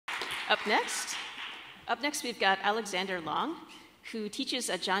Up next we've got Alexander Long, who teaches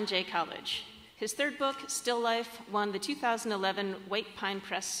at John Jay College. His third book, Still Life, won the 2011 White Pine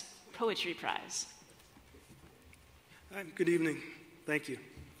Press Poetry Prize. Hi, good evening. Thank you.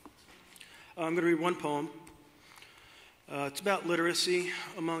 I'm going to read one poem. It's about literacy,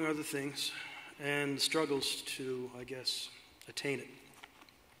 among other things, and the struggles to, attain it.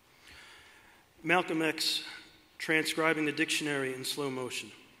 Malcolm X, transcribing the dictionary in slow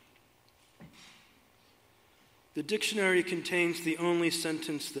motion. The dictionary contains the only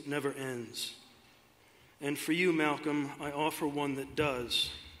sentence that never ends. And for you, Malcolm, I offer one that does,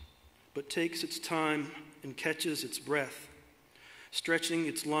 but takes its time and catches its breath, stretching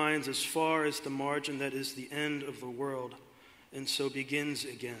its lines as far as the margin that is the end of the world, and so begins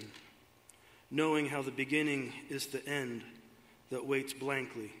again, knowing how the beginning is the end that waits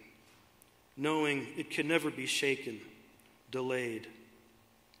blankly, knowing it can never be shaken, delayed.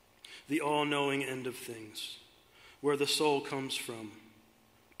 The all-knowing end of things, where the soul comes from,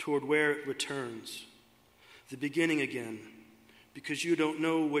 toward where it returns, the beginning again, because you don't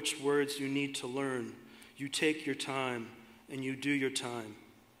know which words you need to learn. You take your time and you do your time.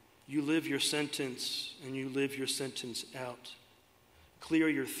 You live your sentence and you live your sentence out. Clear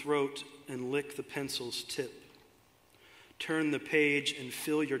your throat and lick the pencil's tip. Turn the page and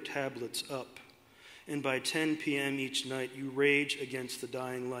fill your tablets up. And by 10 p.m. each night, you rage against the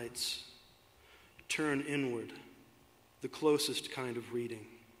dying lights. Turn inward, the closest kind of reading,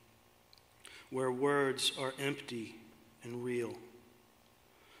 where words are empty and real,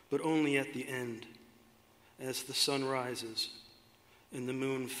 but only at the end, as the sun rises and the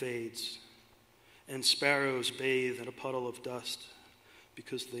moon fades, and sparrows bathe in a puddle of dust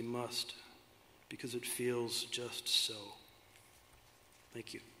because they must, because it feels just so.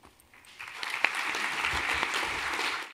 Thank you.